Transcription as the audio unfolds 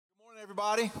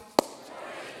Everybody.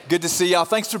 Good to see y'all.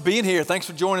 Thanks for being here. Thanks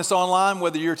for joining us online,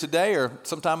 whether you're today or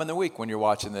sometime in the week when you're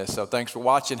watching this. So thanks for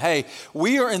watching. Hey,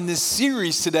 we are in this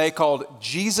series today called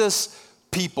Jesus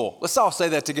People. Let's all say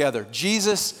that together.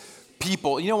 Jesus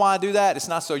People. You know why I do that? It's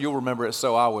not so you'll remember it,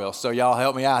 so I will. So y'all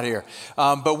help me out here.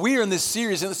 But we are in this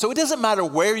series, and so it doesn't matter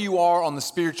where you are on the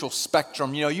spiritual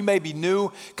spectrum. You know, you may be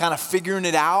new, kind of figuring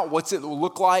it out. What's it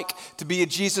look like to be a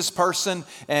Jesus person?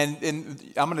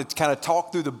 And I'm going to kind of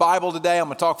talk through the Bible today. I'm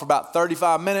going to talk for about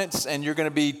 35 minutes, and you're going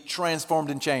to be transformed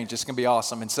and changed. It's going to be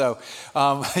awesome. And so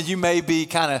you may be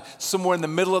kind of somewhere in the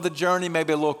middle of the journey,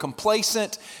 maybe a little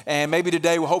complacent, and maybe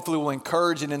today hopefully will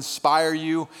encourage and inspire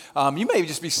you. You may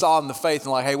just be solid in the faith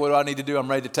and like, hey, what do I need to do? I'm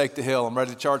ready to take the hill. I'm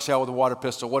ready to charge hell with a water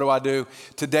pistol. What do I do?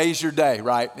 Today's your day,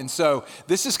 right? And so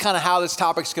this is kind of how this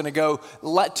topic's going to go.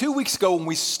 2 weeks ago when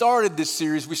we started this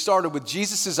series, we started with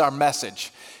Jesus is our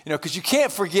message. You know, because you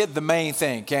can't forget the main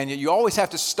thing, can you? You always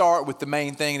have to start with the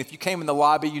main thing. And if you came in the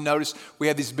lobby, you noticed we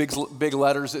have these big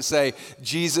letters that say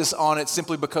Jesus on it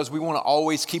simply because we want to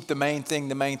always keep the main thing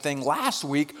the main thing. Last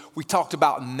week, we talked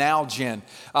about Nalgene.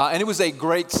 And it was a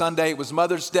great Sunday. It was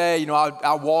Mother's Day. You know,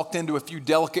 I walked into a few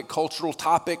delicate cultural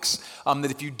topics that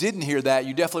if you didn't hear that,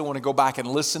 you definitely want to go back and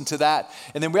listen to that.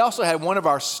 And then we also had one of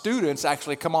our students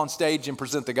actually come on stage and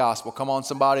present the gospel. Come on,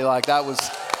 somebody, like that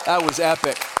was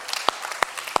epic.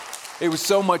 It was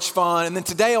so much fun. And then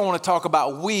today I want to talk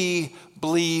about we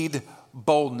bleed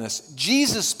boldness.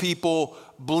 Jesus people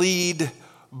bleed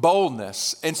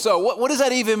boldness. And so what does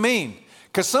that even mean?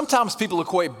 Because sometimes people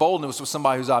equate boldness with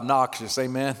somebody who's obnoxious,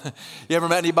 amen? You ever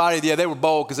met anybody? Yeah, they were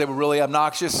bold because they were really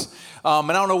obnoxious.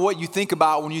 And I don't know what you think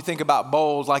about when you think about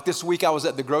bold. Like this week I was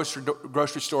at the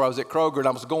grocery store. I was at Kroger and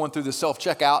I was going through the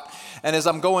self-checkout. And as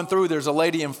I'm going through, there's a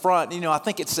lady in front. You know, I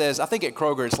think at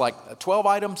Kroger it's like 12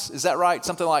 items. Is that right?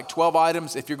 Something like 12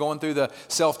 items if you're going through the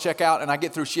self-checkout. And I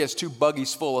get through, she has 2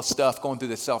 buggies full of stuff going through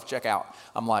the self-checkout.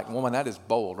 I'm like, woman, that is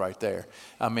bold right there.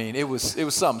 I mean, it was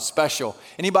something special.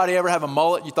 Anybody ever have a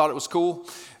mullet? You thought it was cool,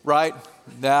 right?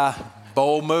 Nah,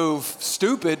 bold move.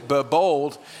 Stupid, but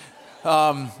bold.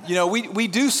 You know, we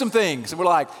do some things and we're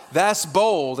like, that's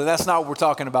bold. And that's not what we're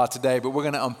talking about today, but we're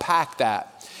going to unpack that.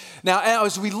 Now,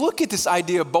 as we look at this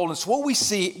idea of boldness, what we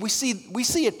see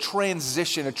a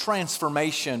transition, a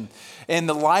transformation in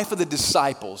the life of the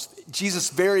disciples, Jesus'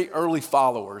 very early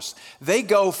followers. They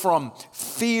go from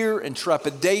fear and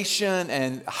trepidation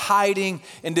and hiding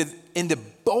into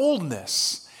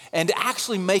boldness and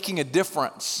actually making a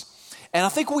difference. And I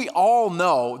think we all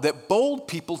know that bold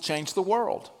people change the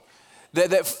world.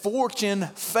 That fortune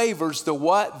favors the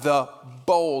what? The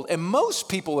bold. And most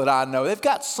people that I know, they've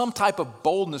got some type of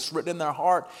boldness written in their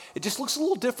heart. It just looks a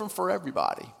little different for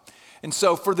everybody. And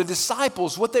so for the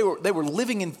disciples, what they were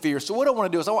living in fear. So what I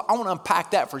want to do is I want to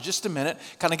unpack that for just a minute,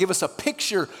 kind of give us a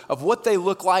picture of what they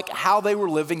look like, how they were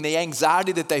living, the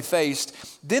anxiety that they faced.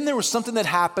 Then there was something that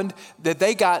happened that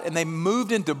they got and they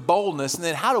moved into boldness. And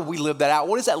then how do we live that out?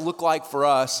 What does that look like for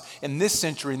us in this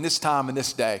century, in this time, in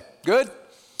this day? Good?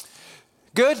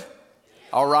 Good?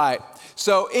 All right.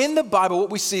 So in the Bible, what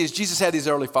we see is Jesus had these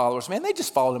early followers. Man, they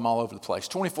just followed him all over the place.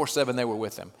 24/7, they were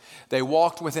with him. They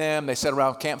walked with him. They sat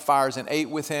around campfires and ate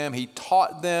with him. He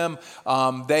taught them.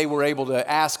 They were able to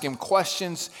ask him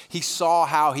questions. They saw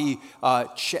how he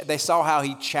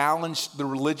challenged the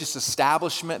religious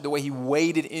establishment, the way he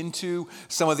waded into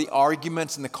some of the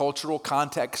arguments in the cultural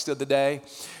context of the day.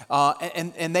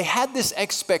 And they had this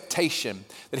expectation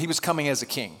that he was coming as a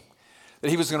king, that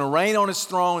he was going to reign on his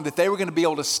throne, that they were going to be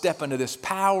able to step into this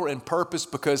power and purpose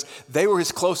because they were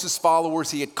his closest followers.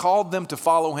 He had called them to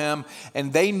follow him,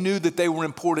 and they knew that they were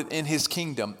important in his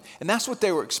kingdom. And that's what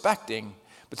they were expecting.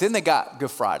 But then they got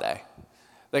Good Friday.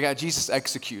 They got Jesus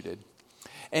executed.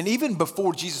 And even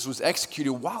before Jesus was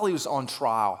executed, while he was on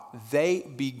trial, they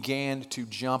began to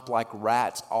jump like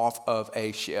rats off of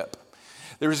a ship.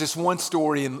 There was this one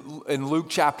story in Luke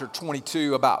chapter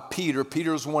 22 about Peter.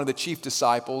 Peter was one of the chief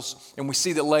disciples, and we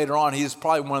see that later on he is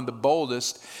probably one of the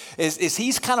boldest, is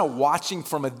he's kind of watching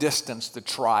from a distance the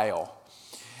trial.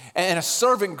 And a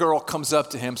servant girl comes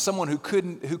up to him, someone who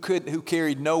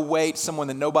carried no weight, someone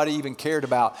that nobody even cared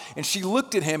about. And she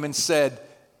looked at him and said,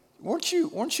 weren't you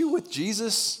with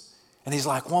Jesus? And he's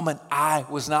like, woman, I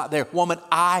was not there. Woman,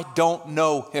 I don't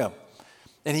know him.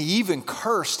 And he even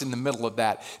cursed in the middle of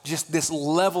that. Just this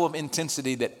level of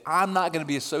intensity that I'm not going to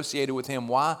be associated with him.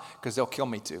 Why? Because they'll kill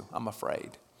me too. I'm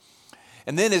afraid.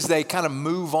 And then as they kind of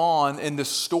move on in the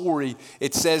story,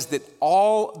 it says that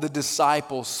all the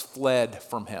disciples fled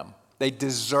from him. They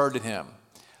deserted him.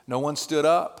 No one stood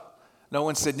up. No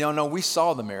one said, no, we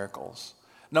saw the miracles.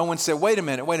 No one said, wait a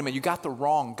minute, you got the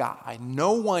wrong guy.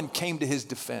 No one came to his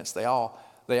defense. They all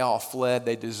They all fled.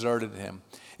 They deserted him.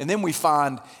 And then we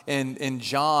find in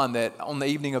John that on the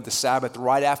evening of the Sabbath,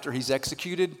 right after he's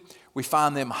executed, we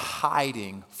find them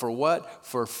hiding. For what?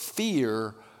 For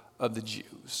fear of the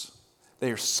Jews.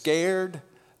 They are scared.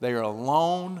 They are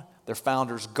alone. Their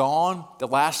founder's gone. The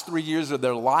last 3 years of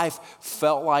their life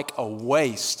felt like a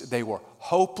waste. They were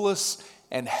hopeless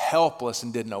and helpless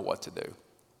and didn't know what to do.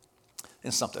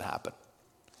 And something happened.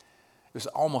 It was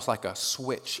almost like a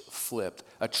switch flipped.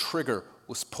 A trigger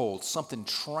was pulled. Something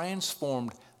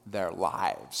transformed their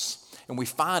lives. And we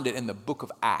find it in the book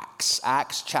of Acts,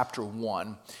 Acts chapter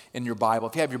 1 in your Bible.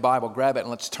 If you have your Bible, grab it and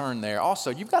let's turn there.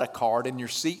 Also, you've got a card in your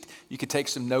seat you could take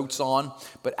some notes on.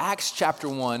 But Acts chapter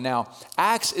 1, now,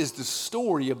 Acts is the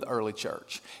story of the early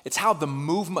church. It's how the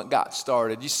movement got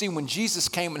started. You see, when Jesus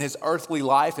came in his earthly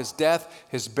life, his death,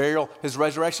 his burial, his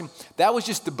resurrection, that was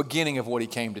just the beginning of what he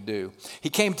came to do. He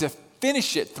came to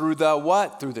finish it through the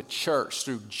what? Through the church,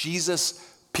 through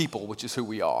Jesus' people, which is who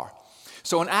we are.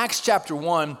 So in Acts chapter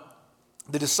 1,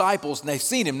 the disciples, and they've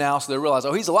seen him now, so they realize,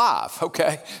 oh, he's alive.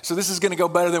 Okay, so this is going to go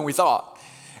better than we thought.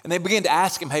 And they begin to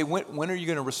ask him, hey, when are you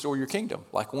going to restore your kingdom?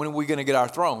 Like, when are we going to get our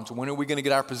thrones? When are we going to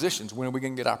get our positions? When are we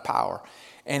going to get our power?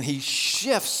 And he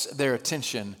shifts their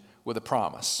attention with a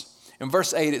promise. In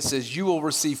verse 8, it says, you will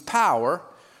receive power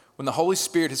when the Holy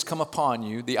Spirit has come upon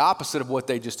you, the opposite of what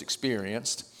they just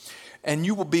experienced. And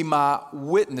you will be my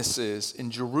witnesses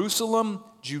in Jerusalem,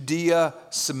 Judea,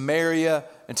 Samaria,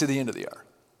 and to the end of the earth.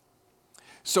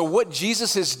 So what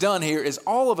Jesus has done here is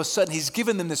all of a sudden he's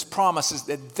given them this promise is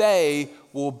that they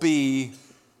will be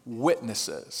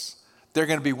witnesses. They're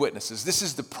going to be witnesses. This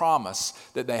is the promise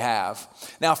that they have.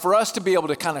 Now, for us to be able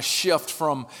to kind of shift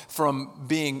from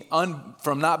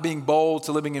not being bold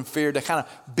to living in fear to kind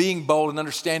of being bold and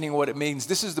understanding what it means,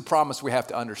 this is the promise we have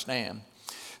to understand.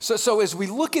 So as we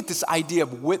look at this idea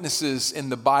of witnesses in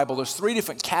the Bible, there's 3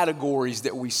 different categories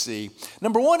that we see.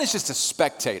 Number 1 is just a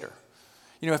spectator.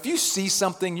 You know, if you see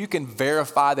something, you can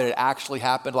verify that it actually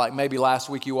happened. Like maybe last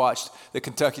week you watched the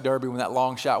Kentucky Derby when that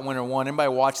long shot winner won. Anybody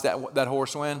watch that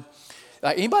horse win?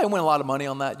 Anybody win a lot of money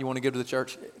on that? You want to give to the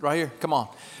church? Right here? Come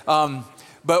on.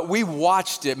 But we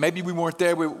watched it. Maybe we weren't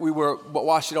there. We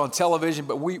watched it on television,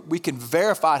 but we can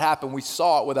verify it happened. We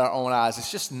saw it with our own eyes.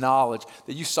 It's just knowledge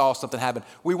that you saw something happen.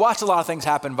 We watch a lot of things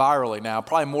happen virally now,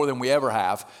 probably more than we ever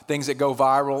have. Things that go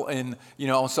viral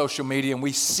on social media, and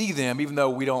we see them even though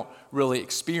we don't really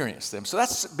experience them. So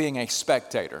that's being a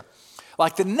spectator.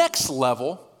 Like the next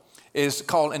level is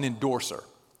called an endorser.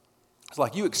 It's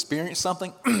like you experience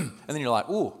something, and then you're like,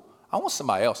 ooh, I want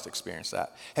somebody else to experience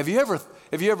that. Have you ever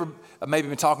maybe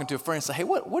been talking to a friend and say, hey,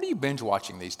 what are you binge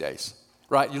watching these days?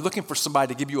 Right? You're looking for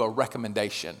somebody to give you a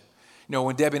recommendation. You know,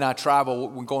 when Debbie and I travel,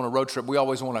 when we go on a road trip, we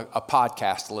always want a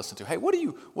podcast to listen to. Hey, what are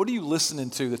you listening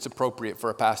to that's appropriate for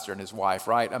a pastor and his wife,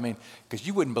 right? I mean, because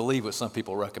you wouldn't believe what some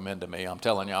people recommend to me, I'm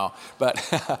telling y'all. But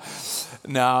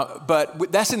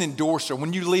but that's an endorser.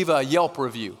 When you leave a Yelp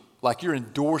review, like you're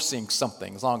endorsing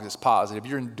something, as long as it's positive,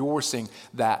 you're endorsing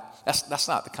that. That's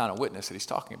not the kind of witness that he's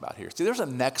talking about here. See, there's a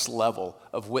next level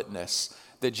of witness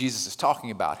that Jesus is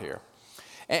talking about here.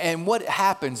 And what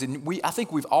happens, and I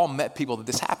think we've all met people that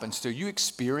this happens to. You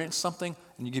experience something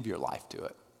and you give your life to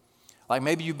it. Like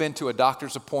maybe you've been to a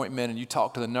doctor's appointment and you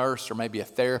talk to the nurse or maybe a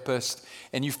therapist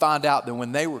and you find out that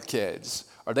when they were kids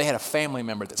or they had a family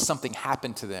member that something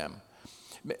happened to them.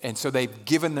 And so they've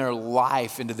given their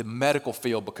life into the medical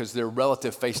field because their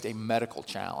relative faced a medical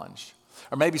challenge.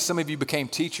 Or maybe some of you became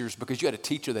teachers because you had a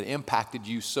teacher that impacted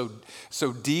you so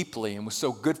deeply and was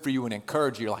so good for you and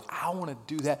encouraged you. You're like, I want to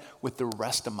do that with the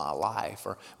rest of my life.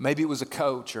 Or maybe it was a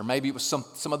coach, or maybe it was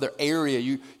some other area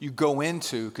you go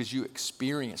into because you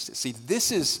experienced it. See,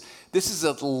 this is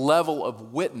a level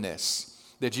of witness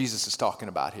that Jesus is talking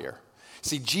about here.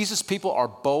 See, Jesus' people are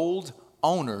bold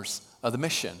owners of the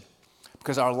mission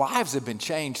because our lives have been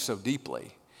changed so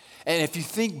deeply. And if you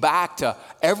think back to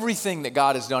everything that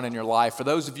God has done in your life, for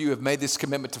those of you who have made this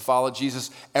commitment to follow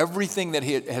Jesus, everything that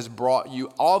he has brought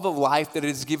you, all the life that it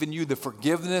has given you, the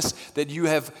forgiveness that you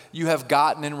have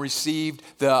gotten and received,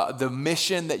 the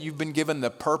mission that you've been given, the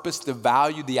purpose, the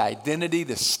value, the identity,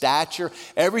 the stature,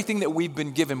 everything that we've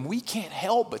been given, we can't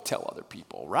help but tell other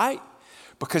people, right?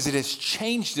 Because it has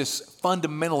changed us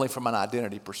fundamentally from an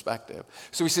identity perspective.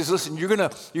 So he says, listen, you're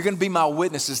gonna be my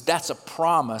witnesses. That's a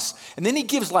promise. And then he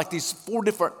gives like these 4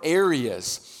 different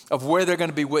areas of where they're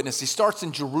gonna be witnesses. He starts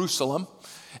in Jerusalem.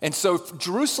 And so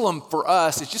Jerusalem for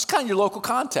us is just kind of your local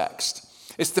context.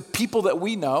 It's the people that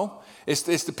we know. It's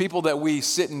the people that we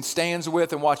sit in stands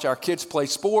with and watch our kids play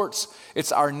sports.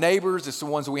 It's our neighbors. It's the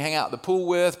ones that we hang out at the pool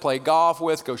with, play golf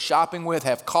with, go shopping with,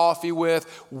 have coffee with,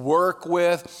 work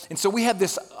with. And so we have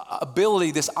this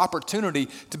ability, this opportunity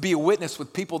to be a witness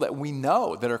with people that we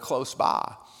know that are close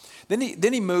by.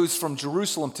 Then he moves from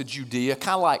Jerusalem to Judea,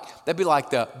 kind of like, that'd be like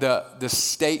the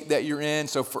state that you're in.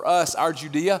 So for us, our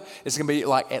Judea is going to be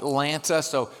like Atlanta.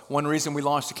 So one reason we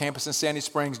launched a campus in Sandy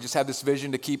Springs, just have this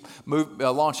vision to keep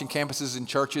launching campuses and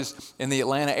churches in the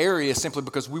Atlanta area, simply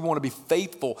because we want to be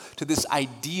faithful to this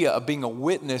idea of being a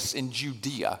witness in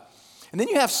Judea. And then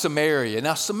you have Samaria.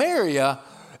 Now Samaria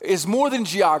is more than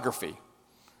geography.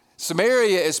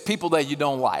 Samaria is people that you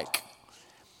don't like.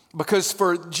 Because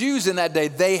for Jews in that day,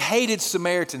 they hated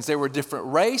Samaritans. They were a different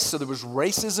race, so there was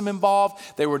racism involved.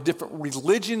 They were different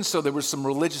religions, so there was some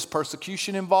religious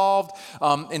persecution involved.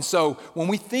 And so when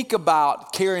we think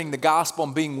about carrying the gospel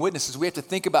and being witnesses, we have to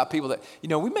think about people that,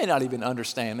 we may not even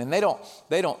understand. And they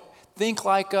don't think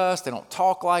like us. They don't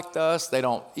talk like us. They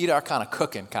don't eat our kind of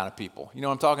cooking kind of people. You know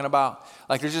what I'm talking about?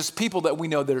 Like there's just people that we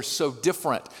know that are so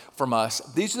different from us.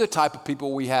 These are the type of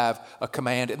people we have a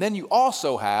command. And then you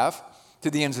also have to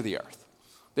the ends of the earth.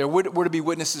 We're to be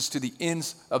witnesses to the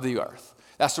ends of the earth.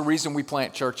 That's the reason we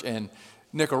plant church in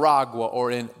Nicaragua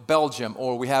or in Belgium,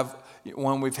 or we have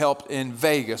one we've helped in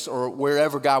Vegas or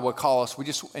wherever God would call us. We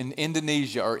just in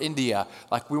Indonesia or India,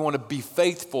 like we want to be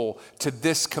faithful to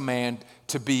this command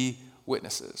to be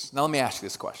witnesses. Now let me ask you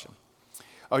this question.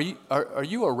 Are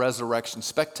you a resurrection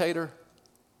spectator,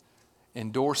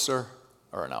 endorser,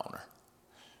 or an owner?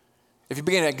 If you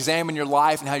begin to examine your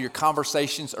life and how your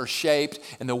conversations are shaped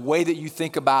and the way that you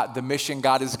think about the mission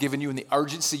God has given you and the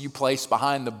urgency you place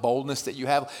behind the boldness that you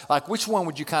have, like which one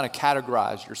would you kind of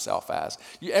categorize yourself as?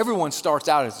 Everyone starts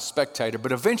out as a spectator,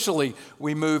 but eventually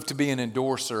we move to be an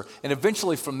endorser, and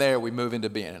eventually from there we move into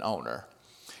being an owner.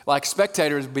 Like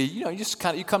spectators be, you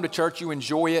come to church, you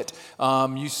enjoy it,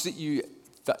 you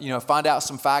find out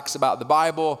some facts about the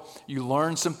Bible, you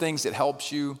learn some things that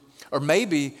helps you. Or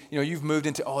maybe, you've moved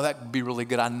into, that would be really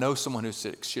good. I know someone who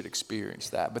should experience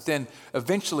that. But then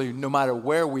eventually, no matter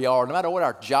where we are, no matter what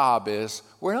our job is,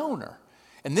 we're an owner.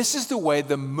 And this is the way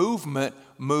the movement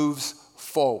moves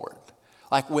forward.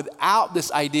 Like without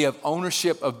this idea of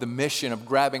ownership of the mission, of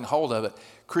grabbing hold of it,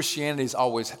 Christianity is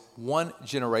always one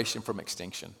generation from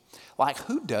extinction. Like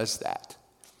who does that?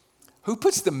 Who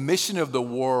puts the mission of the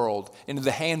world into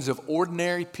the hands of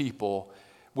ordinary people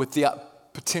with the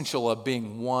potential of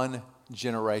being one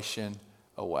generation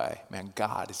away? Man,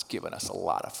 God has given us a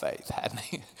lot of faith, hasn't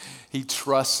he? He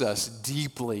trusts us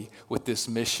deeply with this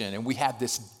mission, and we have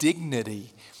this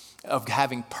dignity of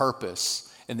having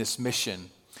purpose in this mission.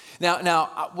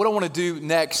 Now, what I want to do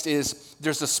next is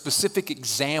there's a specific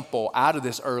example out of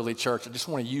this early church. I just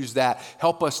want to use that,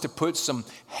 help us to put some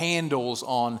handles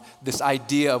on this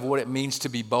idea of what it means to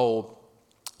be bold.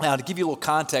 Now, to give you a little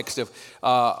context of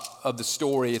the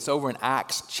story, it's over in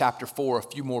Acts chapter 4, a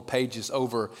few more pages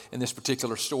over in this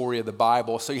particular story of the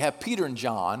Bible. So you have Peter and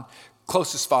John,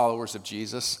 closest followers of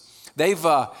Jesus.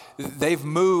 They've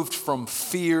moved from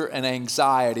fear and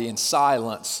anxiety and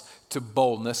silence to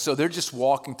boldness. So they're just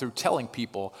walking through telling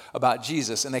people about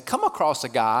Jesus. And they come across a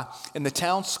guy in the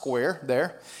town square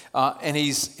there, and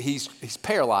he's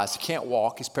paralyzed. He can't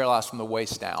walk. He's paralyzed from the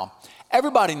waist down.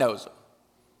 Everybody knows him.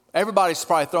 Everybody's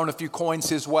probably thrown a few coins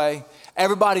his way.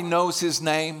 Everybody knows his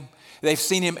name. They've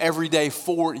seen him every day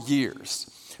for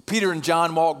years. Peter and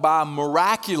John walk by.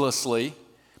 Miraculously,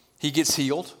 he gets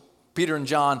healed. Peter and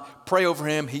John pray over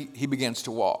him. He begins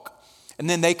to walk. And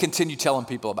then they continue telling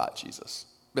people about Jesus.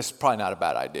 That's probably not a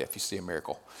bad idea if you see a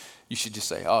miracle. You should just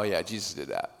say, oh yeah, Jesus did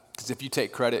that. Because if you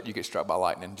take credit, you get struck by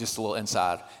lightning. Just a little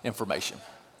inside information.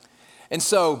 And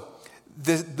so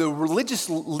the religious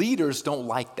leaders don't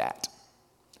like that.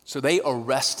 So they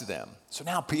arrest them. So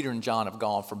now Peter and John have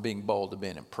gone from being bold to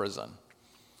being in prison.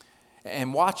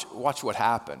 And watch what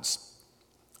happens.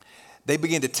 They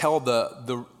begin to tell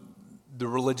the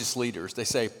religious leaders, they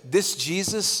say, this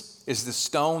Jesus is the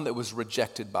stone that was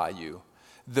rejected by you,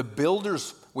 the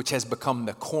builders which has become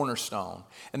the cornerstone.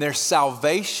 And there's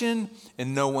salvation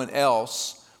in no one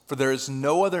else, for there is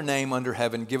no other name under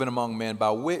heaven given among men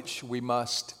by which we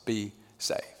must be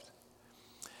saved.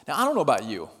 Now, I don't know about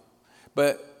you,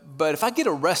 but if I get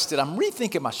arrested, I'm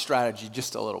rethinking my strategy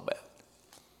just a little bit.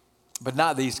 But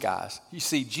not these guys. You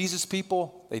see, Jesus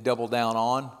people, they double down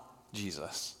on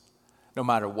Jesus, no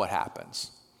matter what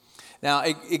happens. Now,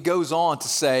 it goes on to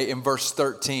say in verse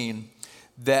 13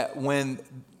 that when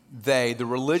the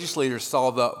religious leaders, saw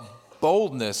the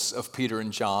boldness of Peter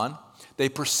and John, they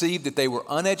perceived that they were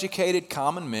uneducated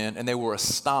common men, and they were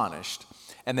astonished.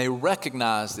 and they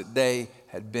recognized that they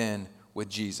had been with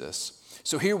Jesus.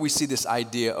 So here we see this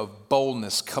idea of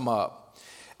boldness come up.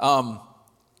 And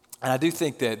I do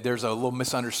think that there's a little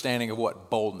misunderstanding of what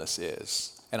boldness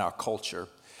is in our culture.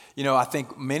 You know, I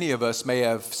think many of us may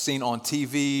have seen on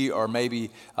TV or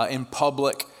maybe in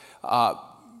public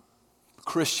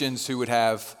Christians who would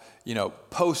have, you know,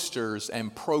 posters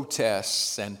and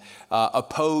protests and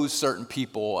oppose certain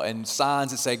people and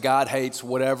signs that say God hates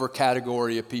whatever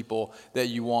category of people that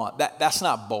you want. That's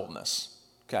not boldness,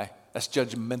 okay? That's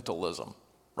judgmentalism,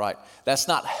 right? That's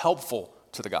not helpful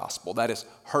to the gospel. That is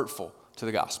hurtful to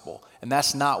the gospel. And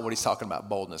that's not what he's talking about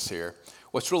boldness here.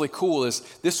 What's really cool is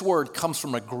this word comes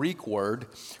from a Greek word,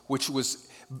 which was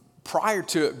prior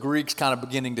to Greeks kind of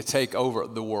beginning to take over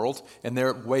the world and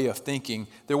their way of thinking,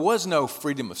 there was no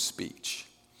freedom of speech.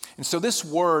 And so this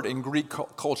word in Greek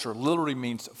culture literally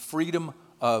means freedom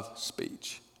of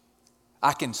speech.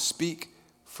 I can speak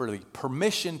freely,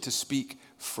 permission to speak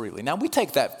freely. Now, we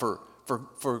take that for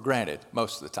granted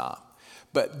most of the time.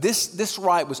 But this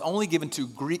right was only given to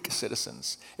Greek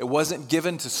citizens. It wasn't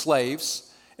given to slaves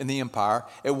in the empire.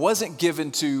 It wasn't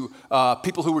given to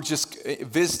people who were just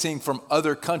visiting from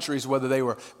other countries, whether they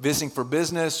were visiting for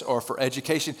business or for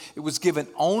education. It was given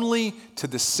only to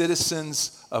the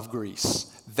citizens of Greece.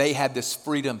 They had this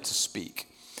freedom to speak.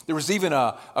 There was even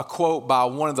a quote by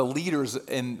one of the leaders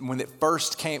when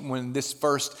this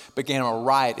first began a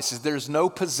riot. It says, "There's no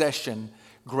possession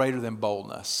greater than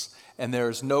boldness, and there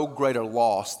is no greater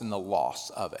loss than the loss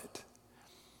of it."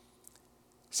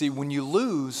 See, when you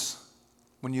lose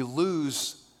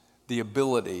the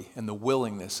ability and the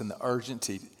willingness and the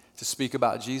urgency to speak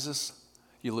about Jesus,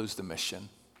 you lose the mission.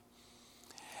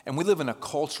 And we live in a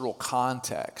cultural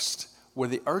context where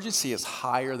the urgency is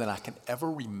higher than I can ever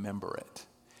remember it.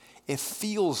 It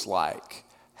feels like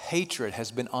hatred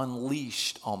has been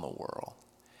unleashed on the world.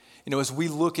 You know, as we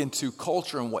look into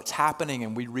culture and what's happening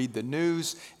and we read the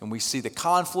news and we see the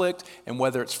conflict, and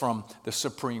whether it's from the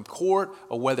Supreme Court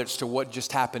or whether it's to what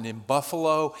just happened in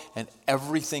Buffalo and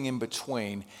everything in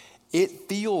between, it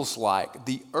feels like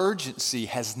the urgency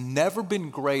has never been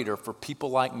greater for people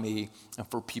like me and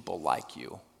for people like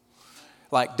you.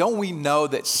 Like, don't we know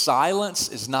that silence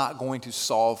is not going to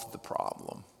solve the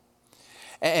problem?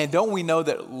 And don't we know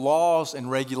that laws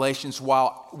and regulations,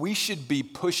 while we should be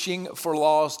pushing for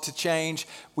laws to change,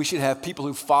 we should have people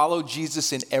who follow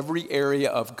Jesus in every area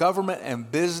of government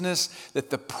and business, that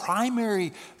the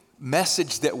primary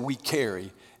message that we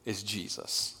carry is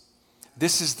Jesus.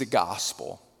 This is the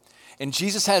gospel. And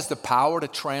Jesus has the power to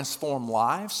transform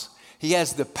lives. He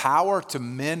has the power to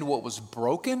mend what was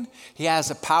broken. He has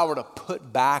the power to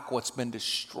put back what's been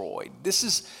destroyed. This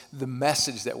is the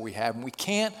message that we have. And we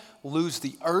can't lose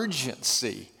the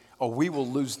urgency, or we will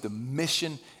lose the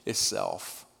mission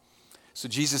itself. So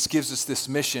Jesus gives us this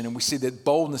mission, and we see that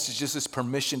boldness is just this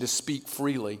permission to speak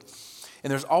freely. And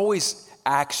there's always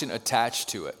action attached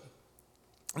to it.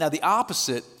 Now, the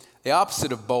opposite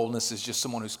of boldness is just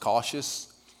someone who's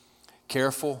cautious,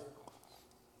 careful,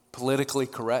 politically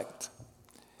correct.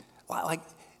 Like,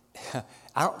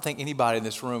 I don't think anybody in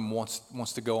this room wants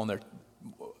to go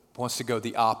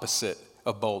the opposite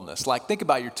of boldness. Like, think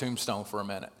about your tombstone for a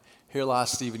minute. Here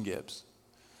lies Stephen Gibbs,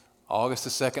 August the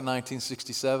 2nd,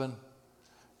 1967,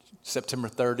 September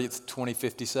 30th,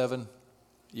 2057.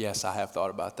 Yes, I have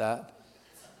thought about that.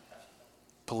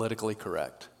 Politically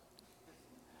correct.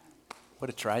 What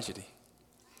a tragedy.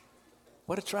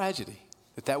 What a tragedy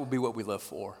that would be what we live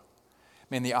for.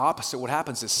 Man, the opposite, what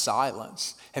happens is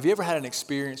silence. Have you ever had an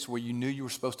experience where you knew you were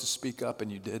supposed to speak up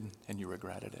and you didn't, and you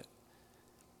regretted it?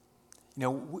 You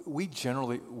know, we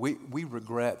generally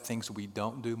regret things we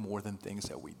don't do more than things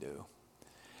that we do.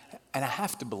 And I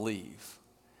have to believe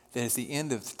that at the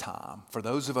end of the time, for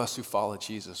those of us who follow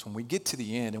Jesus, when we get to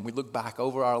the end and we look back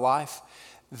over our life,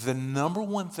 the number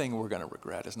one thing we're going to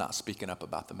regret is not speaking up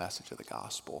about the message of the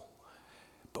gospel.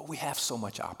 But we have so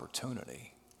much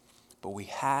opportunity. But we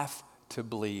have to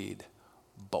bleed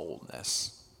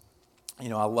boldness. You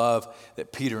know, I love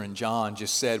that Peter and John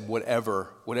just said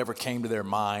whatever came to their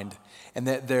mind, and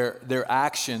that their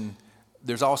action,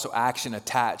 there's also action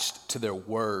attached to their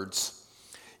words.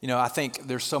 You know, I think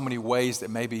there's so many ways that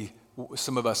maybe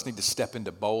some of us need to step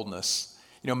into boldness.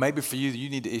 You know, maybe for you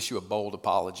need to issue a bold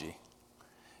apology.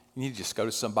 You need to just go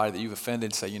to somebody that you've offended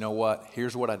and say, you know what,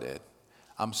 here's what I did.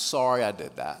 I'm sorry I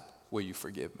did that. Will you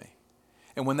forgive me?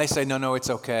 And when they say, no, it's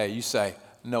okay, you say,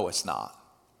 no, it's not.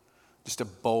 Just a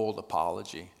bold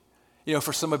apology. You know,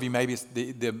 for some of you, maybe it's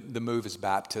the move is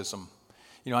baptism.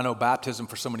 You know, I know baptism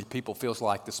for so many people feels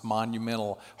like this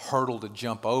monumental hurdle to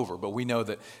jump over, but we know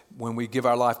that when we give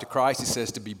our life to Christ, he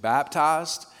says to be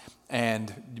baptized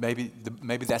And maybe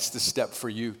that's the step for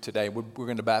you today. We're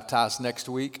going to baptize next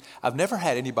week. I've never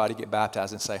had anybody get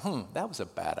baptized and say, that was a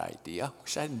bad idea.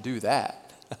 Wish I didn't do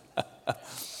that.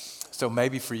 So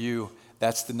maybe for you,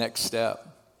 that's the next step.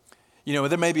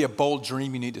 There may be a bold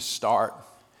dream you need to start.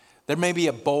 There may be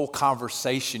a bold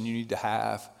conversation you need to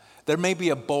have. There may be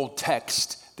a bold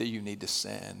text that you need to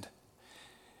send.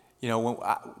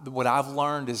 What I've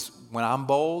learned is when I'm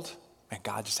bold, man,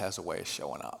 God just has a way of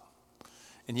showing up.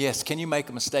 And yes, can you make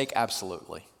a mistake?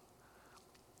 Absolutely.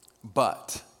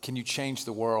 But can you change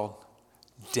the world?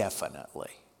 Definitely.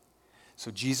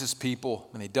 So Jesus people,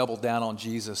 when they double down on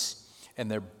Jesus and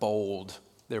they're bold.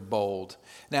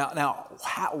 Now,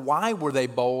 why were they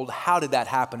bold? How did that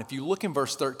happen? If you look in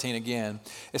verse 13 again,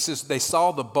 it says, they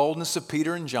saw the boldness of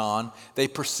Peter and John. They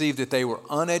perceived that they were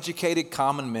uneducated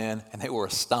common men, and they were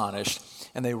astonished,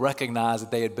 and they recognized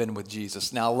that they had been with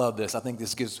Jesus. Now, I love this. I think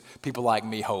this gives people like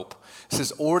me hope. It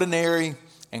says, ordinary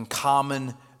and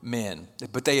common men,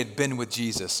 but they had been with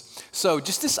Jesus. So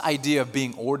just this idea of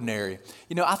being ordinary.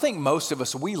 I think most of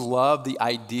us, we love the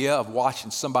idea of watching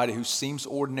somebody who seems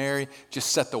ordinary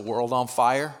just set the world on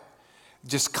fire,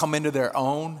 just come into their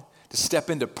own, to step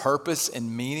into purpose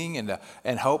and meaning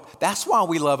and hope. That's why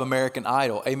we love American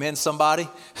Idol. Amen, somebody?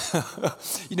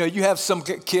 You have some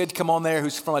kid come on there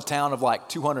who's from a town of like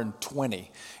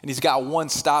 220, and he's got one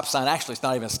stop sign. Actually, it's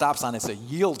not even a stop sign. It's a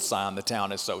yield sign. The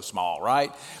town is so small,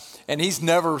 right? And he's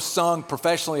never sung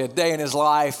professionally a day in his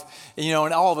life,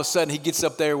 and all of a sudden he gets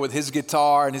up there with his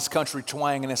guitar and his country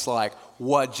twang, and it's like,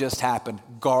 what just happened?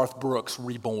 Garth Brooks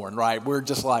reborn, right? We're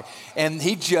just like, and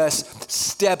he just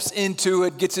steps into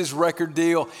it, gets his record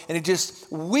deal, and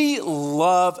we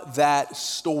love that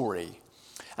story.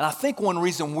 And I think one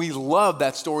reason we love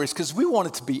that story is because we want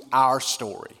it to be our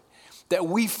story. That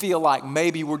we feel like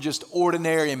maybe we're just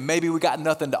ordinary and maybe we got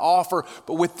nothing to offer,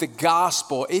 but with the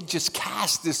gospel, it just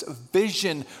casts this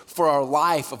vision for our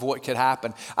life of what could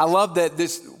happen. I love that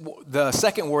the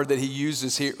second word that he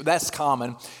uses here, that's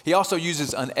common. He also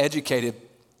uses uneducated.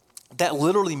 That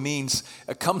literally is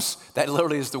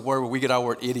the word where we get our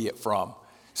word idiot from.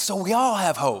 So we all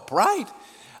have hope, right?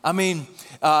 I mean,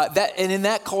 and in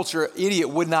that culture, idiot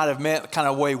would not have meant kind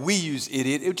of way we use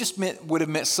idiot. It just would have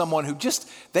meant someone who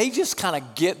they just kind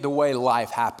of get the way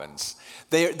life happens.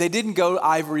 They didn't go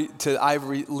to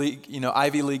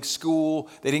Ivy League school.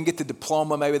 They didn't get the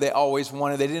diploma maybe they always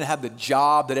wanted. They didn't have the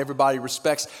job that everybody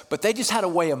respects, but they just had a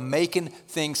way of making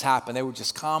things happen. They were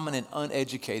just common and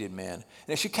uneducated men. And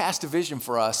it should cast a vision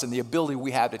for us and the ability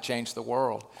we have to change the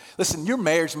world. Listen, your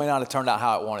marriage may not have turned out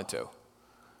how it wanted to.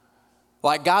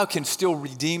 Like God can still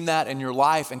redeem that in your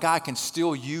life, and God can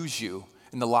still use you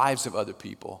in the lives of other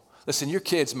people. Listen, your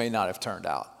kids may not have turned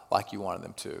out like you wanted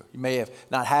them to. You may have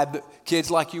not had the kids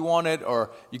like you wanted,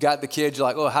 or you got the kids, you're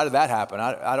like, oh, how did that happen?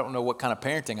 I don't know what kind of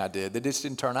parenting I did. They just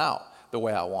didn't turn out the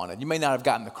way I wanted. You may not have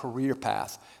gotten the career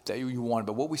path that you wanted,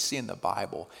 but what we see in the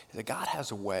Bible is that God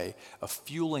has a way of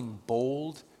fueling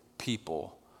bold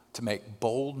people to make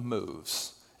bold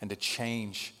moves and to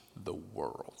change the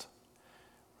world.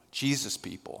 Jesus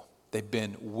people, they've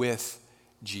been with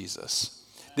Jesus.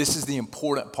 This is the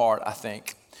important part, I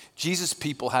think. Jesus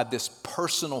people had this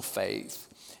personal faith.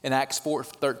 In Acts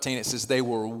 4:13, it says they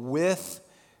were with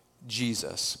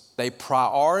Jesus. They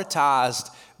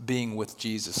prioritized being with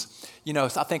Jesus.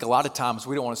 I think a lot of times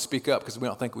we don't want to speak up because we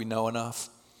don't think we know enough.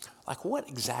 Like, what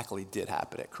exactly did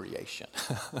happen at creation?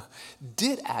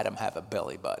 Did Adam have a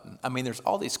belly button? I mean, there's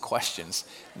all these questions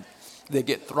that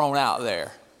get thrown out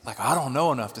there. Like, I don't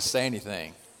know enough to say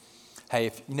anything. Hey,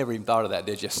 if you never even thought of that,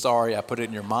 did you? Sorry, I put it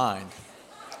in your mind.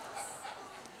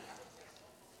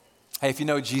 Hey, if you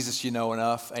know Jesus, you know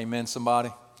enough. Amen,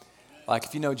 somebody? Like,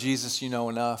 if you know Jesus, you know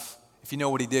enough. If you know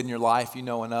what he did in your life, you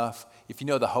know enough. If you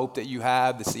know the hope that you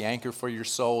have, that's the anchor for your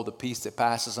soul, the peace that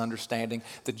passes understanding,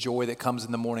 the joy that comes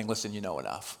in the morning, listen, you know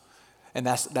enough. And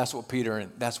that's what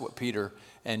Peter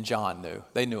and John knew.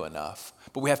 They knew enough.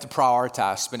 But we have to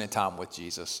prioritize spending time with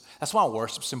Jesus. That's why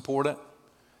worship's important.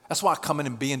 That's why coming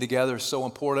and being together is so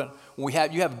important. When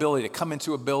you have ability to come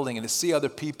into a building and to see other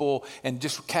people and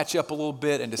just catch up a little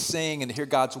bit and to sing and to hear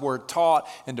God's word taught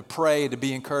and to pray and to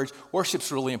be encouraged.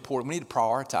 Worship's really important. We need to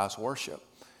prioritize worship.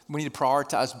 We need to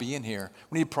prioritize being here.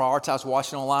 We need to prioritize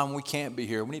watching online when we can't be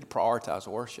here. We need to prioritize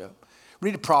worship.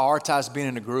 We need to prioritize being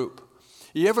in a group.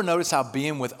 You ever notice how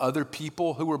being with other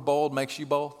people who are bold makes you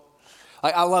bold?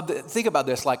 Like, I love to think about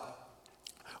this. Like,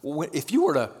 if you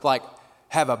were to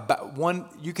have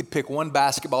you could pick one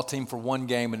basketball team for one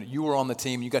game, and you were on the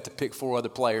team. You got to pick 4 other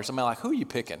players. I mean, like, who are you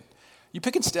picking? You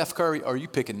picking Steph Curry, or are you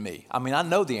picking me? I mean, I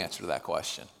know the answer to that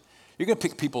question. You're going to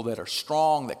pick people that are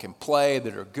strong, that can play,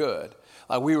 that are good.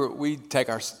 Like we take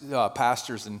our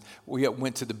pastors and we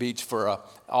went to the beach for a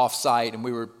off-site, and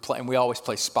we always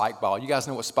play spike ball. You guys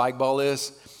know what spike ball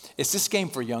is? It's this game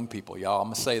for young people, y'all. I'm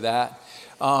going to say that.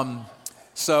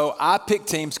 So I pick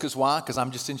teams because why? Because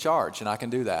I'm just in charge and I can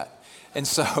do that. And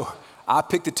so I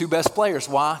picked the two best players.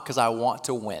 Why? Because I want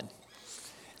to win.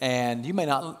 And you may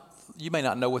not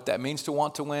know what that means to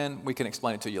want to win. We can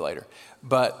explain it to you later.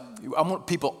 But I want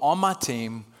people on my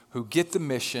team who get the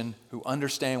mission, who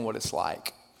understand what it's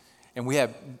like. And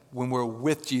when we're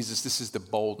with Jesus, this is the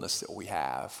boldness that we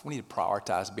have. We need to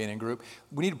prioritize being in group.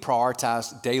 We need to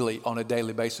prioritize on a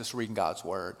daily basis, reading God's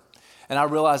word. And I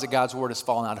realize that God's word has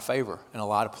fallen out of favor in a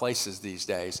lot of places these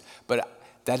days. But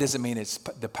that doesn't mean it's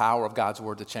the power of God's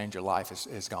word to change your life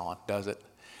is gone, does it?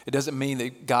 It doesn't mean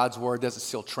that God's word doesn't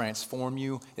still transform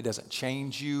you. It doesn't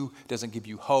change you. It doesn't give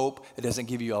you hope. It doesn't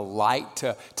give you a light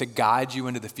to guide you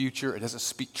into the future. It doesn't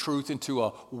speak truth into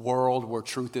a world where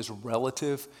truth is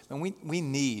relative. And we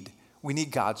need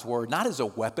God's word, not as a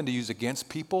weapon to use against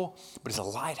people, but as a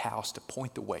lighthouse to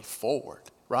point the way forward,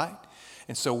 right?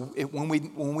 And so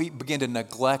when we begin to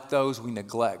neglect those, we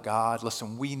neglect God.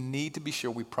 Listen, we need to be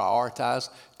sure we prioritize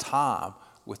time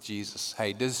with Jesus.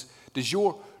 Hey, does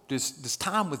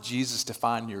time with Jesus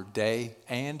define your day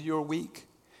and your week?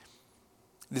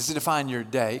 Does it define your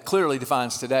day? It clearly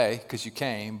defines today because you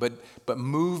came, but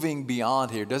moving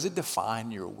beyond here, does it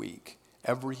define your week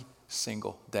every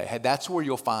single day? Hey, that's where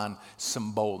you'll find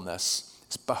some boldness.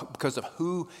 It's because of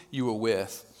who you were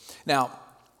with. Now,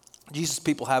 Jesus'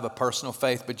 people have a personal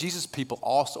faith, but Jesus' people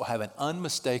also have an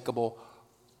unmistakable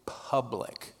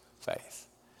public faith.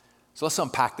 So let's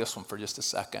unpack this one for just a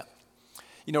second.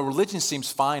 You know, religion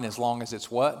seems fine as long as it's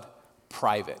what?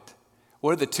 Private.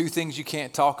 What are the two things you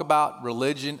can't talk about?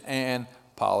 Religion and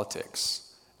politics.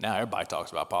 Now everybody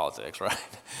talks about politics, right?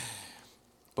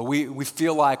 But we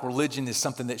feel like religion is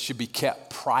something that should be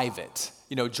kept private.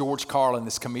 You know, George Carlin,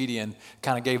 this comedian,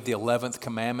 kind of gave the 11th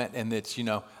commandment, and it's,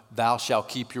 thou shalt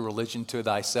keep your religion to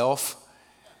thyself.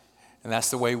 And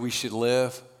that's the way we should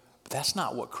live. But that's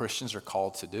not what Christians are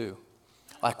called to do.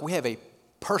 Like, we have a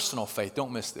personal faith.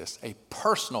 Don't miss this. A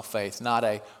personal faith, not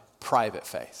a private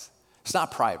faith. It's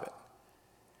not private.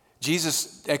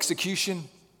 Jesus' execution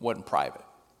wasn't private.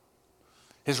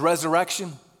 His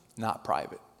resurrection, not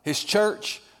private. His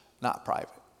church, not private.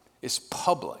 It's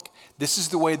public. This is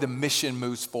the way the mission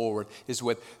moves forward, is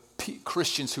with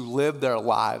Christians who live their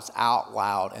lives out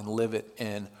loud and live it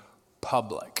in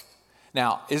public.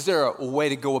 Now, is there a way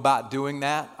to go about doing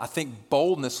that? I think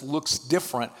boldness looks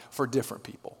different for different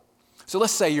people. So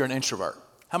let's say you're an introvert.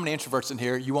 How many introverts in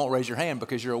here? You won't raise your hand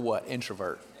because you're a what?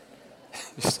 Introvert.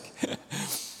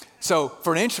 So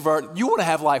for an introvert, you want to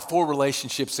have like 4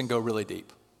 relationships and go really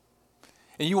deep.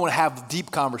 And you want to have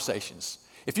deep conversations.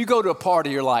 If you go to a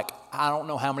party, you're like, I don't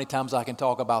know how many times I can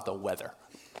talk about the weather.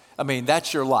 I mean,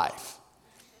 that's your life.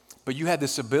 But you have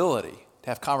this ability to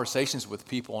have conversations with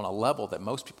people on a level that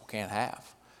most people can't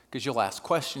have. Because you'll ask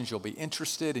questions, you'll be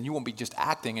interested, and you won't be just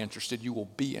acting interested, you will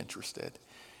be interested.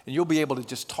 And you'll be able to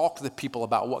just talk to the people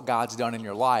about what God's done in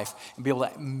your life and be able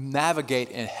to navigate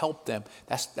and help them.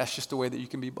 That's just the way that you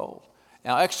can be bold.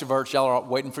 Now, extroverts, y'all are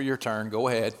waiting for your turn. Go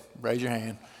ahead, raise your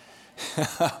hand.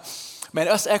 Man,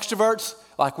 us extroverts,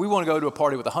 like we want to go to a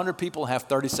party with 100 people and have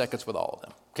 30 seconds with all of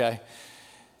them, okay?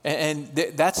 And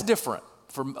that's different.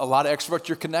 For a lot of extroverts,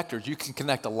 you're connectors. You can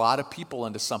connect a lot of people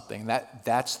into something.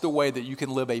 That's the way that you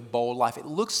can live a bold life. It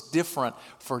looks different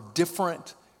for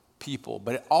different people,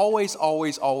 but it always,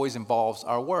 always, always involves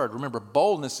our word. Remember,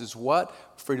 boldness is what?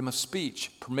 Freedom of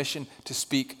speech, permission to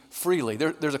speak freely.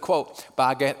 There's a quote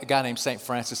by a guy named St.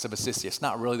 Francis of Assisi. It's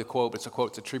not really the quote, but it's a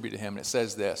quote that's attributed to him, and it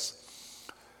says this: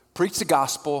 preach the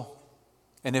gospel,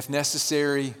 and if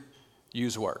necessary,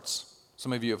 use words.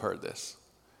 Some of you have heard this.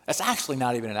 That's actually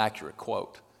not even an accurate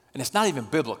quote, and it's not even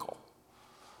biblical,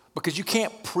 because you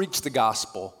can't preach the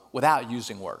gospel without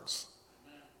using words.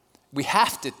 We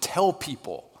have to tell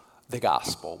people the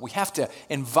gospel. We have to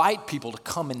invite people to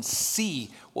come and see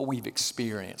what we've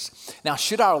experienced. Now,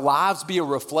 should our lives be a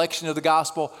reflection of the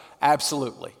gospel?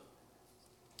 Absolutely.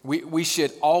 We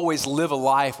should always live a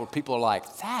life where people are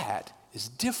like, that is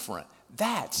different.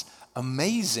 That's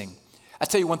amazing. I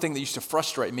tell you one thing that used to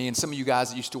frustrate me, and some of you guys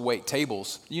that used to wait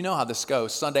tables, you know how this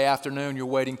goes. Sunday afternoon, you're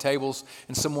waiting tables,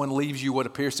 and someone leaves you what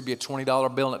appears to be a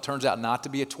 $20 bill, and it turns out not to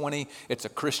be a 20. It's a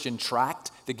Christian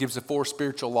tract that gives the 4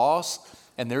 spiritual laws,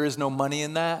 and there is no money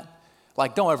in that.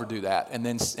 Like, don't ever do that and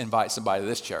then invite somebody to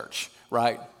this church,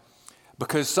 right?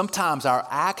 Because sometimes our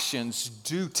actions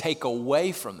do take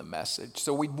away from the message.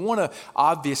 So we want to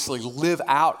obviously live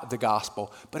out the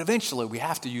gospel, but eventually we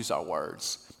have to use our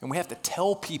words. And we have to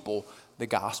tell people the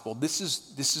gospel. This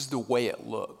is the way it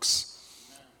looks.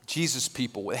 Jesus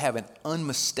people have an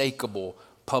unmistakable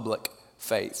public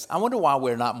faith. I wonder why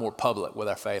we're not more public with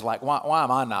our faith. Like, why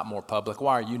am I not more public?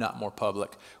 Why are you not more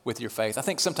public with your faith? I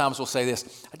think sometimes we'll say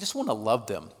this, I just want to love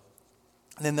them.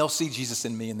 And then they'll see Jesus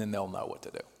in me, and then they'll know what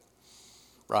to do,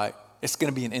 right? It's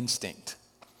going to be an instinct.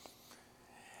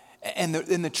 And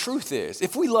the truth is,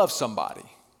 if we love somebody,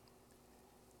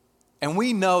 and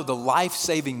we know the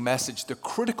life-saving message, the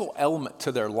critical element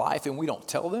to their life, and we don't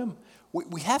tell them,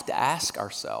 we have to ask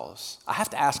ourselves, I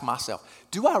have to ask myself,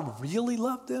 do I really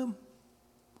love them?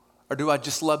 Or do I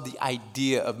just love the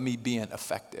idea of me being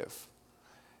effective?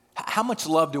 How much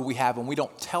love do we have when we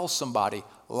don't tell somebody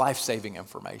life-saving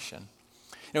information?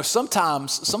 You know,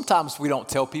 sometimes we don't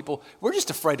tell people. We're just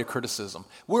afraid of criticism.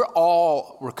 We're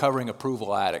all recovering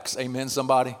approval addicts. Amen,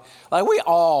 somebody? Like, we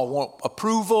all want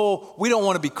approval. We don't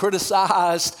want to be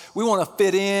criticized. We want to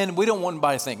fit in. We don't want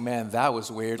anybody to think, man, that was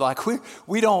weird. Like,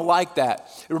 we don't like that.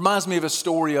 It reminds me of a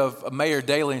story of Mayor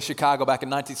Daley in Chicago back in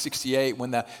 1968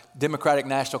 when the Democratic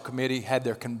National Committee had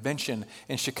their convention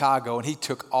in Chicago, and he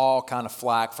took all kind of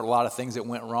flack for a lot of things that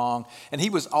went wrong. And he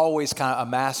was always kind of a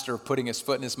master of putting his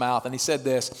foot in his mouth. And he said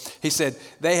this. He said,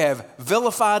 they have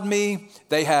vilified me,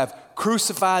 they have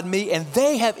crucified me, and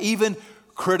they have even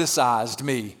criticized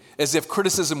me, as if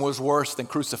criticism was worse than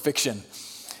crucifixion.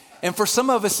 And for some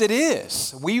of us, it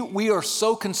is. We are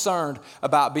so concerned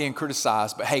about being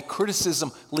criticized, but hey,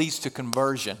 criticism leads to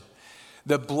conversion.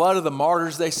 The blood of the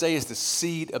martyrs, they say, is the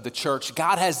seed of the church.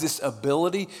 God has this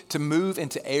ability to move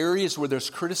into areas where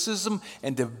there's criticism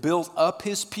and to build up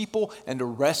his people and to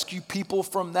rescue people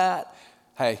from that.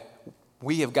 Hey,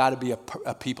 we have got to be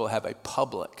a people that have a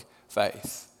public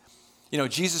faith. You know,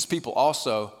 Jesus people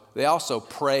also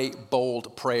pray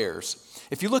bold prayers.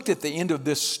 If you looked at the end of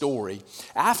this story,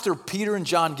 after Peter and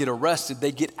John get arrested,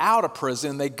 they get out of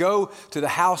prison, they go to the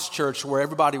house church where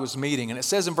everybody was meeting. And it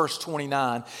says in verse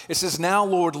 29, it says, now,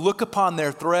 Lord, look upon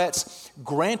their threats,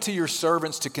 grant to your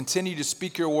servants to continue to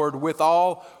speak your word with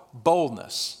all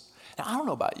boldness. Now, I don't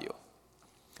know about you,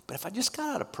 but if I just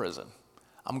got out of prison,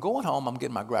 I'm going home, I'm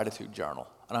getting my gratitude journal,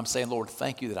 and I'm saying, Lord,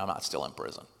 thank you that I'm not still in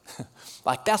prison.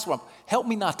 Like, that's what help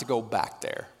me not to go back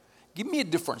there. Give me a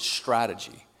different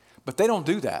strategy. But they don't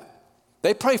do that.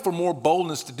 They pray for more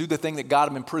boldness to do the thing that got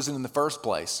them in prison in the first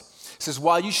place. It says,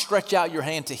 while you stretch out your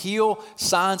hand to heal,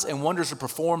 signs and wonders are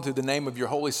performed through the name of your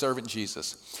holy servant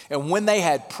Jesus. And when they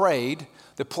had prayed,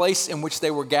 the place in which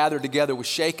they were gathered together was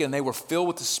shaken, and they were filled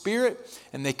with the Spirit,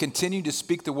 and they continued to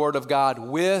speak the word of God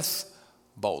with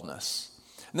boldness.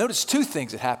 Notice two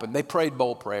things that happened. They prayed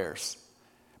bold prayers.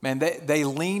 Man, they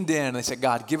leaned in and they said,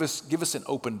 God, give us an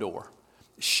open door.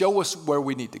 Show us where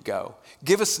we need to go.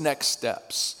 Give us next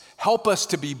steps. Help us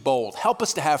to be bold. Help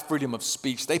us to have freedom of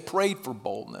speech. They prayed for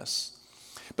boldness.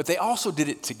 But they also did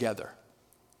it together.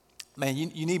 Man,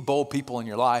 you need bold people in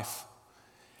your life.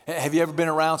 Have you ever been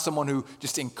around someone who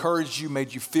just encouraged you,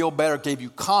 made you feel better, gave you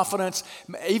confidence,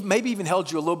 maybe even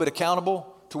held you a little bit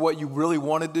accountable to what you really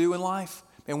want to do in life?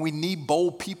 And we need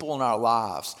bold people in our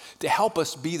lives to help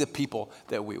us be the people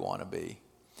that we want to be.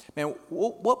 Man,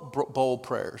 what bold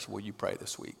prayers will you pray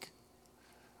this week?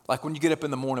 Like when you get up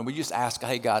in the morning, we just ask,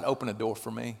 hey, God, open a door for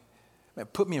me. Man,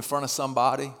 put me in front of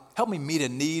somebody. Help me meet a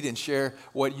need and share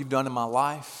what you've done in my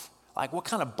life. Like, what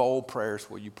kind of bold prayers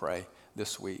will you pray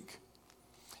this week?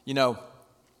 You know,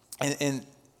 in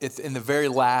the very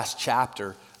last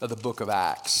chapter of the book of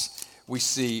Acts, we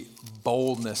see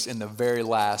boldness in the very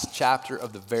last chapter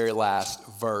of the very last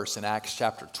verse in Acts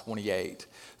chapter 28.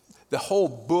 The whole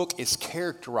book is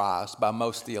characterized by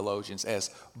most theologians as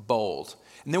bold.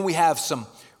 And then we have some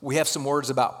words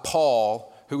about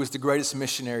Paul, who was the greatest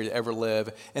missionary to ever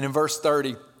live. And in verse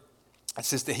 30, it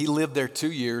says that he lived there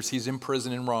 2 years. He's in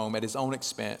prison in Rome at his own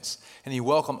expense. And he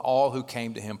welcomed all who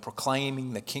came to him,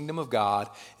 proclaiming the kingdom of God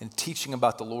and teaching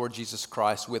about the Lord Jesus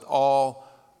Christ with all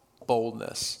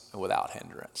boldness and without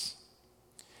hindrance.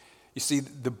 You see,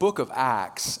 the book of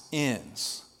Acts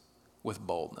ends with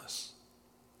boldness.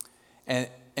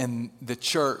 And the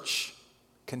church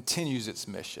continues its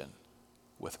mission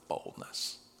with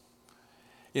boldness.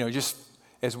 You know, just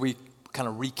as we kind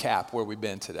of recap where we've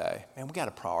been today, man, we got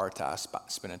to prioritize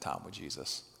spending time with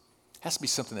Jesus. It has to be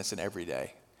something that's in every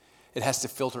day. It has to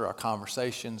filter our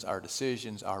conversations, our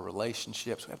decisions, our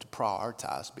relationships. We have to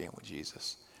prioritize being with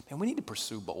Jesus. And we need to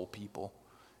pursue bold people.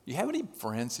 You have any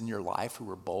friends in your life who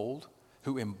are bold,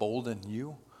 who embolden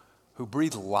you, who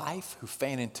breathe life, who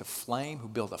fan into flame, who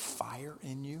build a fire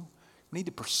in you? We need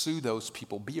to pursue those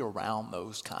people, be around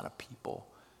those kind of people.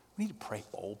 We need to pray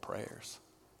bold prayers.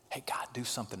 Hey, God, do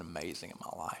something amazing in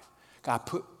my life. God,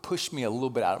 push me a little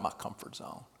bit out of my comfort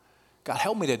zone. God,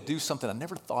 help me to do something I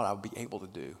never thought I would be able to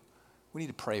do. We need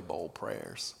to pray bold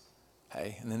prayers.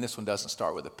 Hey, and then this one doesn't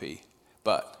start with a P,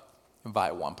 but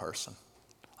invite one person.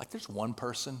 Like there's one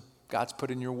person God's put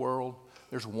in your world.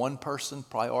 There's one person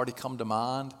probably already come to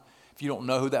mind. If you don't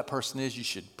know who that person is, you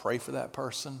should pray for that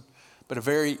person. But a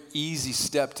very easy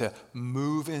step to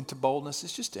move into boldness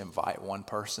is just to invite one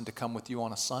person to come with you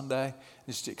on a Sunday,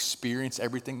 just to experience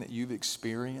everything that you've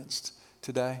experienced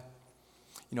today.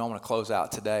 You know, I'm going to close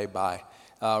out today by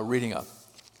reading a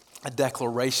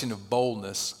declaration of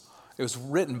boldness. It was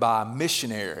written by a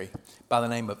missionary by the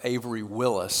name of Avery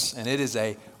Willis, and it is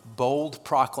a bold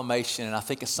proclamation, and I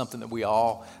think it's something that we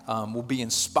all will be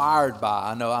inspired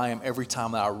by. I know I am every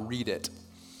time that I read it.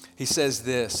 He says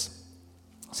this.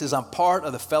 He says, I'm part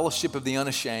of the fellowship of the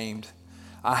unashamed.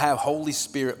 I have Holy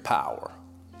Spirit power.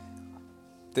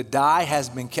 The die has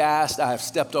been cast. I have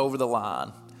stepped over the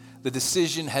line. The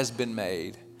decision has been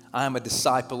made. I am a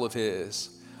disciple of His.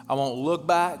 I won't look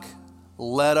back,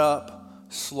 let up,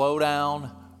 slow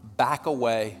down, back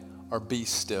away, or be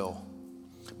still.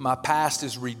 My past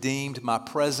is redeemed. My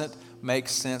present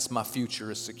makes sense. My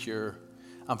future is secure.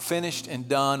 I'm finished and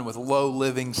done with low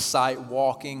living, sight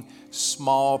walking,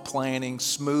 small planning,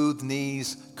 smooth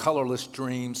knees, colorless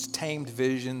dreams, tamed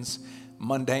visions,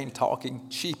 mundane talking,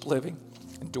 cheap living,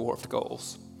 and dwarfed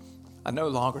goals. I no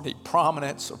longer need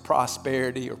prominence or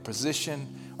prosperity or position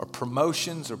or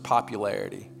promotions or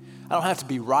popularity. I don't have to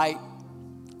be right,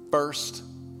 first,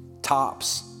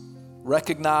 tops,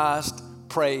 recognized,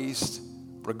 praised,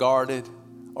 regarded,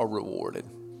 or rewarded.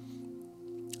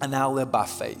 I now live by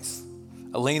faith.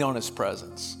 I lean on His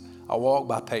presence. I walk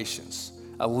by patience.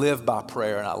 I live by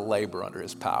prayer, and I labor under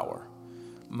His power.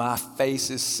 My face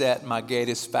is set. My gait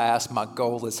is fast. My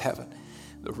goal is heaven.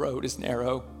 The road is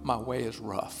narrow. My way is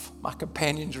rough. My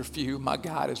companions are few. My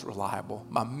guide is reliable.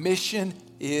 My mission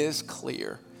is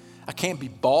clear. I can't be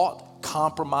bought,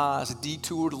 compromised,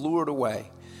 detoured, lured away,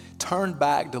 turned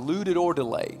back, deluded, or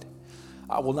delayed.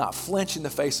 I will not flinch in the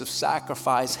face of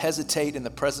sacrifice, hesitate in the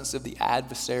presence of the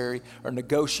adversary, or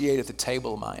negotiate at the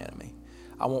table of my enemy.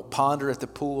 I won't ponder at the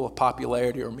pool of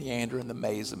popularity or meander in the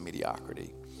maze of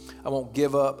mediocrity. I won't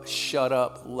give up, shut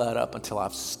up, let up until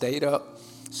I've stayed up,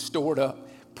 stored up,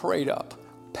 prayed up,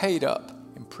 paid up,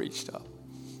 and preached up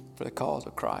for the cause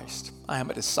of Christ. I am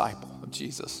a disciple of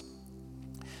Jesus.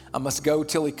 I must go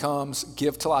till He comes,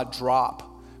 give till I drop,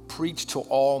 preach till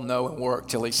all know, and work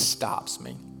till He stops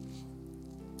me.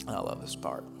 And I love this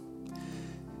part.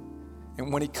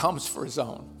 And when He comes for His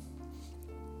own,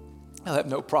 He'll have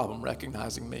no problem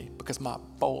recognizing me because my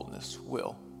boldness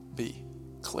will be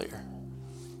clear.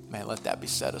 Man, let that be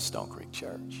said of Stone Creek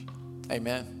Church.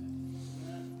 Amen.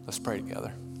 Let's pray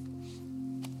together.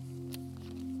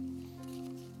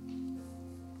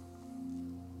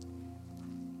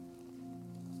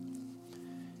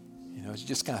 As you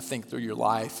just kind of think through your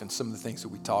life and some of the things that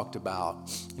we talked about,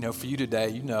 for you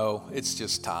today, it's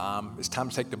just time. It's time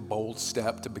to take the bold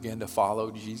step to begin to follow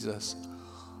Jesus.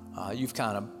 You've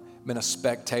kind of been a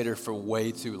spectator for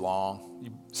way too long.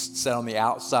 You sat on the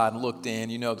outside and looked in.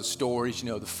 You know the stories,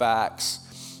 the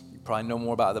facts. You probably know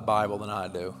more about the Bible than I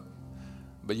do,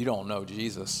 but you don't know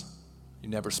Jesus. You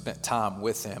never spent time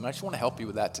with Him. And I just want to help you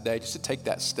with that today, just to take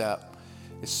that step.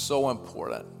 It's so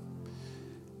important.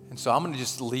 And so I'm going to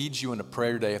just lead you in a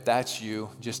prayer today. If that's you,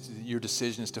 just your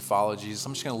decision is to follow Jesus.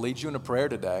 I'm just going to lead you in a prayer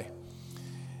today.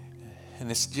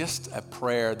 And it's just a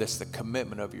prayer that's the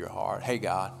commitment of your heart. Hey,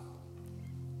 God,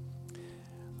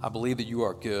 I believe that You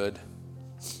are good.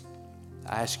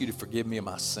 I ask You to forgive me of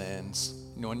my sins.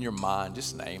 In your mind,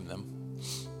 just name them.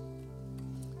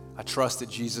 I trust that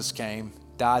Jesus came,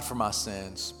 died for my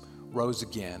sins, rose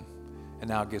again, and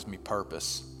now gives me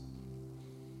purpose.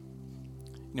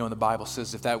 And the Bible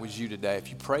says if that was you today, if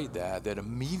you prayed that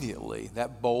immediately,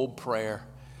 that bold prayer,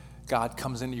 God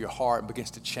comes into your heart and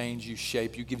begins to change you,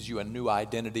 shape you, gives you a new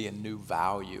identity and new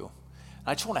value. And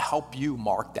I just want to help you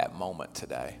mark that moment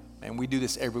today. And we do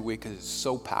this every week because it's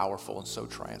so powerful and so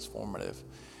transformative.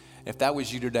 If that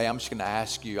was you today, I'm going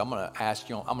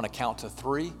to count to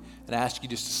 3 and ask you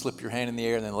just to slip your hand in the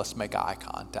air and then let's make eye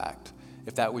contact.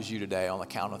 If that was you today, on the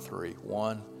count of 3.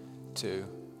 1, 2,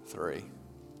 3.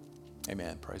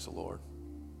 Amen. Praise the Lord.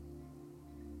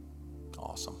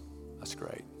 Awesome. That's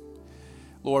great.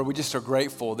 Lord, we just are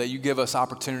grateful that You give us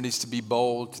opportunities to be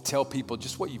bold, to tell people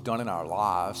just what You've done in our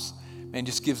lives. Man,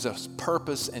 just gives us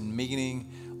purpose and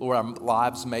meaning. Lord, our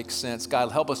lives make sense.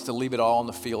 God, help us to leave it all in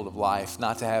the field of life,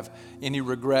 not to have any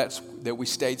regrets that we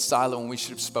stayed silent when we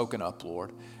should have spoken up,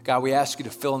 Lord. God, we ask You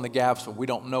to fill in the gaps where we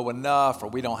don't know enough or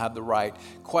we don't have the right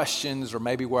questions or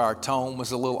maybe where our tone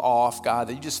was a little off. God,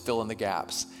 that You just fill in the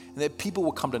gaps and that people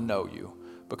will come to know You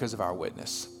because of our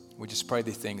witness. We just pray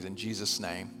these things in Jesus'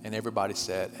 name. And everybody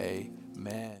said,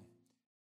 amen.